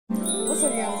What's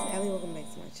up, y'all? It's Allie. Welcome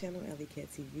back to my channel, Allykatt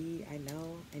TV. I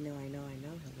know.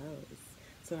 Hello. It's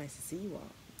so nice to see you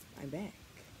all. I'm back.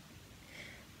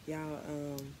 Y'all,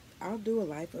 I'll do a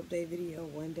life update video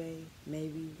one day,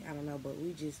 maybe. I don't know, but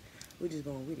we're just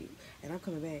going with it. And I'm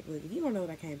coming back. Look, if you don't know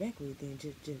what I came back with, then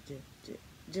just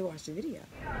watch the video.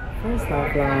 First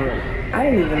off, y'all, I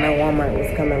didn't even know Walmart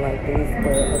was coming like this,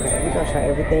 but okay, we're gonna try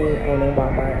everything on in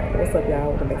Walmart. What's up, y'all?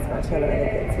 Welcome back to my channel,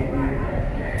 Allykatt TV.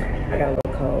 I got a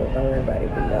little cold, don't worry about it,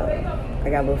 but I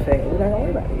got a little fat. We're not gonna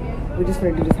worry about it. We're just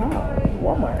gonna do this haul.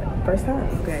 Walmart, first time.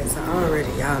 Okay, so already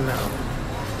y'all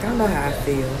know how I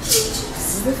feel.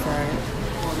 This is the front.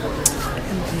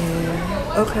 And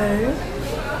then, okay.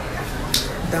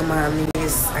 Don't mind me,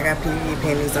 I got period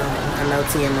panties on. I know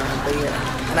TMI, but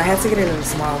yeah. And I had to get it in the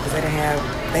small because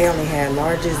they only had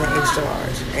larges and extra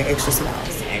large and extra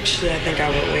smalls. Actually, I think I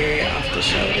would wear it off the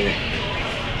shoulder.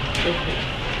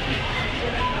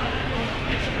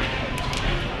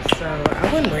 So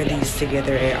I wouldn't wear these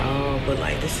together at all, but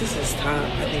like this is his top.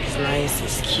 I think it's nice,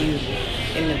 it's cute.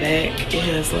 In the back, it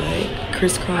has like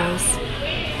crisscross,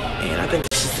 and I think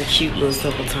it's just a cute little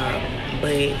simple top.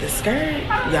 But the skirt,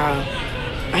 y'all,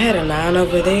 I had a 9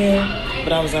 over there,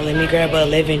 but I was like, let me grab a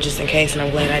 11 just in case, and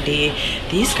I'm glad I did.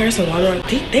 These skirts in Walmart,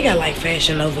 they got like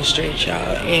Fashion Nova stretch, y'all.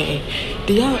 And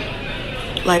do y'all,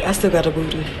 like, I still got a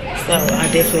booty, so I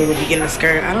definitely would be getting a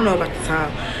skirt. I don't know about the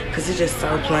top, because it's just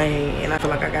so plain, and I feel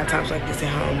like I got tops like this at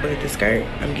home, but the skirt,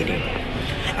 I'm getting.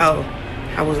 Oh,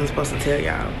 I wasn't supposed to tell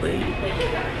y'all, but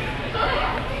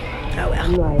oh well.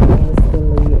 I'm like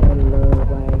instantly in love.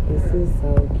 Like, this is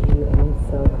so cute and it's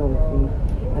so comfy.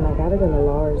 And I got it in a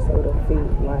large, so the feet,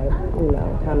 like, you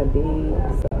know, kind of big.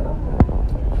 So,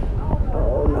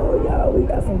 oh no, y'all, we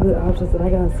got some good options, and I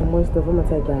got some more stuff I'm gonna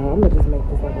take y'all. I'm gonna just make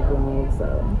this like a vlog. So,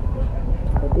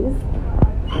 but this,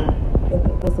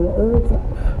 and some Uggs.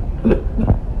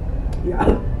 Yeah,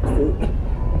 sick.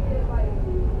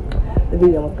 The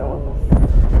video was going.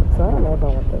 So I don't know if I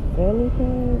want the fanny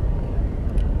pack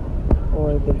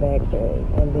or the backpack.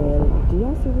 And then, do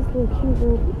y'all see this little cute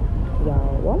little?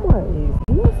 Y'all, Walmart is,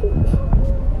 do y'all see?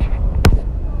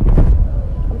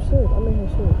 I'm in her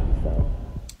shoes, so.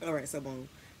 Alright, so boom.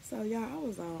 So y'all, I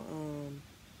was on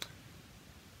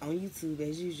YouTube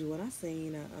as usual, and I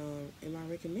seen in my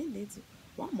recommended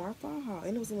Walmart fall haul,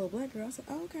 and it was a little black girl. I said,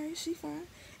 oh, okay, she fine.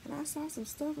 And I saw some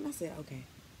stuff, and I said, okay,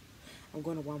 I'm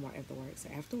going to Walmart after work. So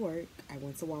after work, I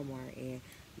went to Walmart, and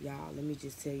y'all, let me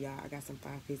just tell y'all, I got some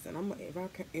 5-piece, and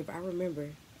if I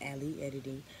remember, Allie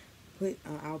editing.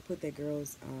 I'll put that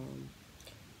girl's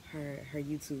her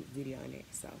YouTube video in there.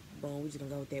 So boom, we're just gonna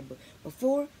go with that. But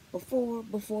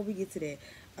before we get to that,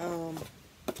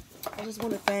 I just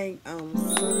want to thank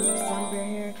Sunber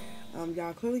hair.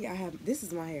 Y'all, clearly I have, this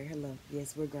is my hair. Hello,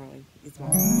 yes, we're growing. It's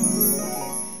my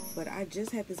hair. But I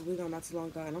just had this wig on not too long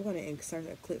ago, and I'm gonna insert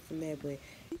a clip from there. But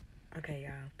okay,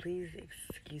 y'all, please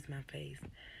excuse my face.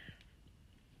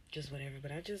 Just whatever.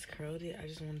 But I just curled it. I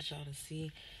just wanted y'all to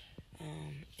see.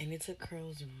 And it took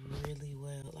curls really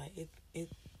well. Like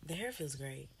the hair feels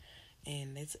great,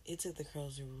 and it took the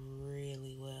curls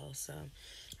really well. So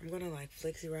I'm gonna like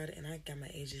flexi rod it, and I got my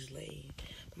edges laid.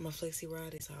 But my flexi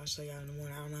rod it, so I'll show y'all in the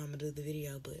morning. I don't know how I'm gonna do the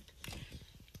video, but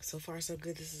so far so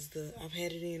good. This is I've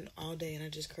had it in all day, and I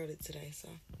just curled it today. So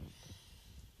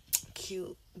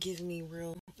cute, gives me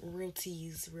real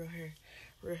tease, real hair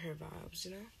vibes,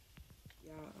 you know.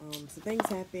 Y'all, some things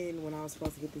happened when I was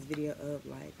supposed to get this video up.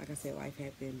 Like I said, life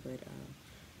happened, but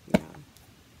you know,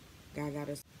 God got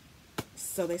us.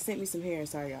 So they sent me some hair.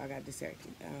 Sorry, y'all, I got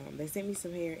distracted. They sent me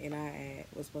some hair, and I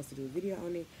was supposed to do a video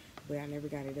on it, but I never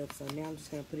got it up. So now I'm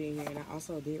just gonna put it in here, and I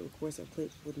also did record some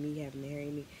clips with me having the hair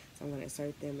in me. So I'm gonna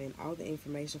insert them, and all the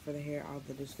information for the hair, all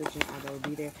the description, all that will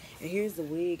be there. And here's the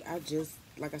wig.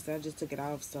 Like I said, I just took it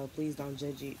off, so please don't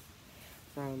judge it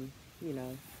from, you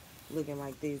know, looking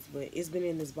like this. But it's been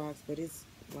in this box, but it's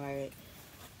like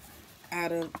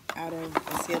out of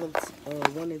a scale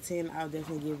of 1 to 10, I'll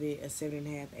definitely give it a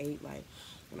 7.5, 8. Like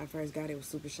when I first got it, it was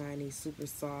super shiny, super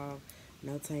soft,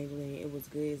 no tangling. It was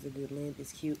good. It's a good length.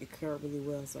 It's cute. It curled really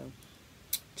well. So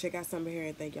check out Sunber hair,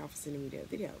 and thank y'all for sending me that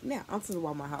video. Now onto the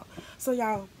Walmart haul. So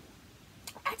y'all,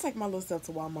 I take my little stuff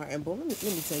to Walmart, and boom, let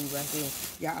me tell you right there,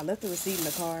 y'all, I left the receipt in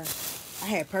the car. I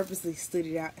had purposely stood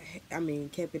it out,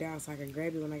 kept it out so I could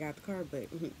grab it when I got the car, but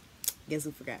guess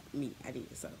who forgot? Me. I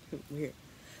did, so we're here.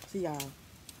 So y'all,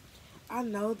 I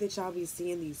know that y'all be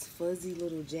seeing these fuzzy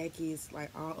little jackets like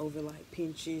all over like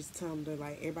Pinterest, Tumblr,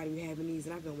 like everybody be having these,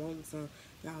 and I've been wanting some.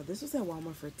 Y'all, this was at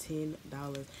Walmart for $10,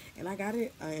 and I got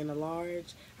it in a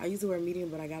large. I used to wear medium,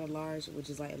 but I got a large, which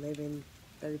is like 11,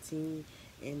 13,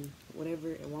 and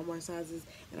whatever in Walmart sizes,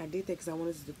 and I did that because I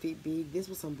wanted it to fit big. This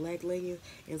was some black leggings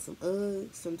and some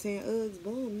Uggs, some tan Uggs.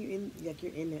 Boom, you in, like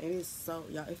you're in there, and it's so,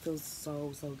 y'all, it feels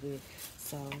so good.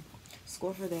 So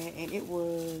score for that, and it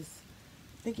was,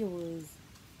 I think it was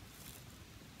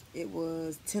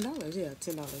 $10. Yeah,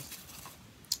 $10.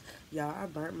 Y'all, I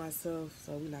burnt myself,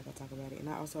 so we're not gonna talk about it. And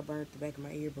I also burnt the back of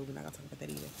my ear, but we're not gonna talk about that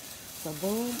either. So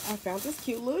boom, I found this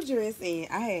cute little dress, and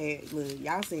I had, look,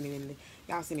 y'all seen it in the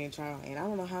trial, and I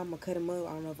don't know how I'm gonna cut them up.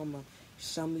 I don't know if I'm gonna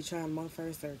show me trying them on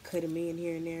first or cut them in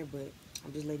here and there, but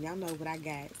I'm just letting y'all know what I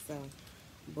got. So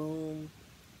boom,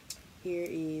 here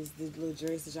is the little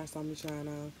dress that y'all saw me trying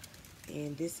on.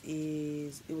 And this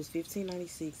is, it was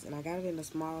 $15.96, and I got it in a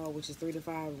small, which is 3 to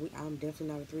 5. I'm definitely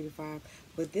not a 3 to 5,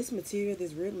 but this material,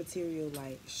 this rib material,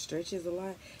 like, stretches a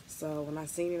lot. So when I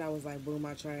seen it, I was like, boom,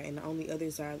 I try it. And the only other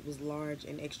side was large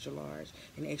and extra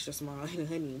small. And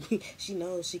honey, she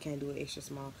knows she can't do it extra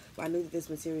small, but I knew that this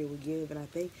material would give, and I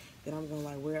think that I'm gonna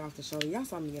like wear it off the shoulder. Y'all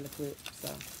saw me in the clip,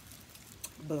 so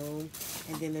boom.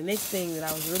 And then the next thing that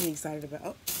I was really excited about,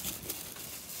 oh,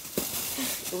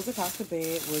 it was across the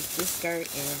bed, was this skirt,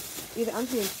 and either I'm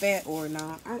getting fat or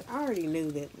not. I already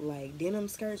knew that, like, denim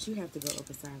skirts, you have to go up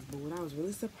a size. But what I was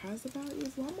really surprised about is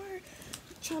Walmart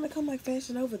trying to come like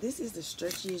Fashion Nova. This is the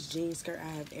stretchiest jean skirt I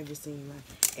have ever seen, like,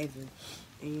 ever.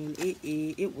 And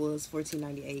it was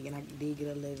 $14.98, and I did get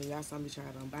 11. Y'all saw me try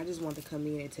it on, but I just wanted to come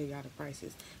in and tell y'all the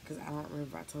prices, because I don't remember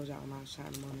if I told y'all when I was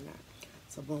trying them on or not.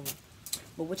 So, boom.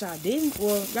 But what y'all didn't,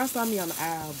 well, y'all saw me on the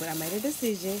aisle, but I made a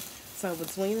decision. So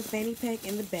between the fanny pack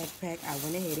and the backpack, I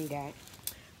went ahead and got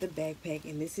the backpack,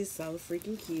 and this is so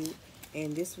freaking cute.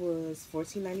 And this was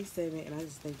 $14.97, and I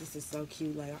just think this is so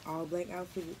cute. Like an all black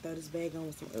outfit, throw this bag on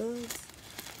with some Uggs,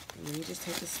 and let me just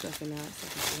take this stuffing out so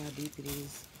you can see how deep it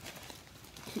is.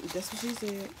 That's what she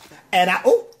said. And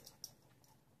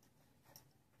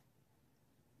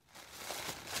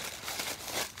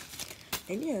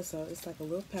And yeah, so it's like a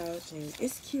little pouch, and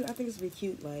it's cute. I think it's really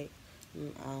cute. Like,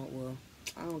 well,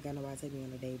 I don't got nobody take me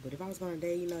on a date, but if I was going on a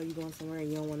date, you know, you going somewhere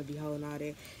and you don't want to be holding all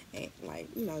that, and like,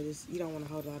 you know, just, you don't want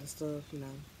to hold a lot of stuff, you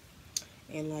know.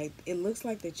 And like, it looks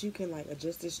like that you can like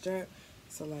adjust this strap,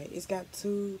 so like, it's got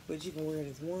two, but you can wear it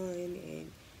as one, and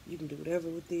you can do whatever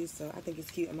with this. So I think it's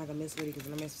cute. I'm not gonna mess with it, because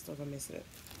when I mess with stuff, I mess it up.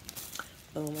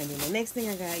 Boom. And then the next thing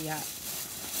I got, y'all,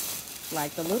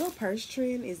 like, the little purse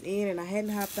trend is in, and I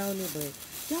hadn't hopped on it, but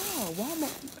y'all,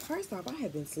 Walmart, first off, I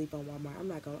have been asleep on Walmart. I'm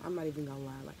not even gonna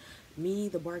lie. Like, me,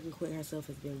 the bargain queen herself,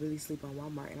 has been really asleep on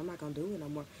Walmart, and I'm not gonna do it no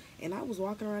more. And I was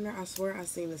walking around there, I swear I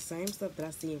seen the same stuff that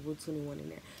I see in Route 21 in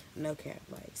there. No cap,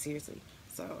 like, seriously.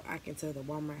 So I can tell that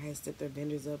Walmart has stepped their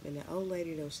vendors up, and the old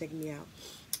lady that was checking me out,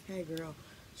 hey girl,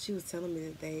 she was telling me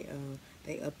that they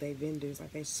up their vendors,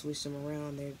 like they switched them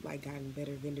around. They've like gotten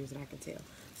better vendors, and I can tell.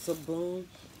 So boom,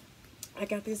 I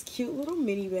got this cute little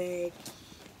mini bag,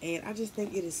 and I just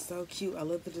think it is so cute. I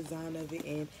love the design of it,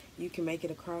 and you can make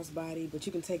it a crossbody, but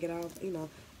you can take it off. You know,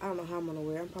 I don't know how I'm going to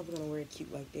wear it. I'm probably going to wear it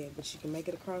cute like that, but you can make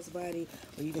it a crossbody,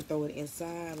 or you can throw it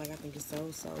inside. Like, I think it's so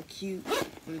cute.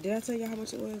 And did I tell you how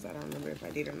much it was? I don't remember if I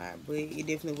did or not, but it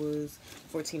definitely was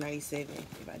 $14.97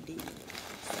 if I did.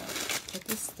 So, check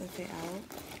this stuff out.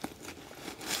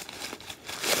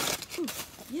 Whew.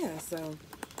 Yeah, so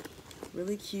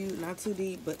really cute, not too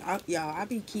deep, but y'all, I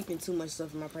be keeping too much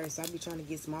stuff in my purse. So I be trying to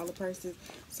get smaller purses,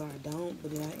 so I don't,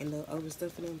 but then I end up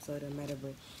overstuffing them, so it doesn't matter.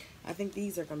 But I think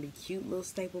these are gonna be cute little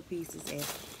staple pieces. And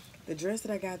the dress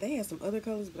that I got, they had some other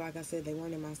colors, but like I said, they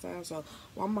weren't in my style. So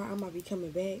Walmart, I might be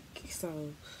coming back,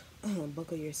 so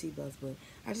buckle your seatbelts. But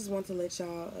I just want to let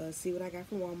y'all see what I got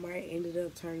from Walmart. It ended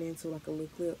up turning into like a little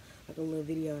clip, like a little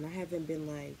video, and I haven't been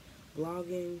like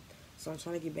vlogging, so I'm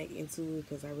trying to get back into it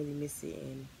because I really miss it.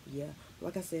 And yeah,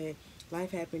 like I said,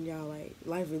 life happened, y'all. Like,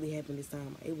 life really happened this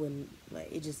time. It wasn't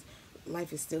like, it just,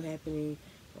 life is still happening.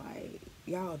 Like,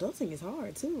 y'all, adulting is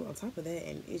hard too on top of that,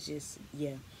 and it's just,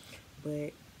 yeah.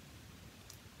 But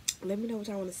let me know what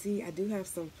y'all want to see. I do have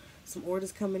some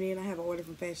orders coming in. I have an order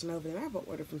from Fashion Nova, and I have an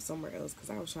order from somewhere else, because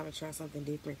I was trying to try something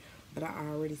different, but I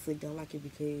already sleep don't like it,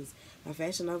 because my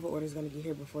Fashion Nova order is going to get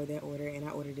here before that order, and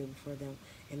I ordered it before them,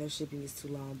 and their shipping is too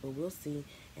long, but we'll see.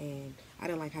 And I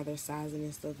didn't like how their sizing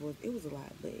and stuff was. It was a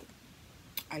lot, but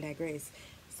I digress.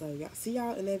 So y'all, see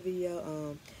y'all in that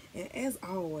video. And as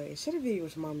always, share the video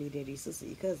with your mommy, daddy, sister,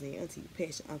 your cousin, your auntie, your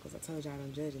pets, your uncles. I told y'all I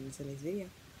don't judge them. Until next video.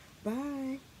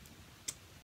 Bye.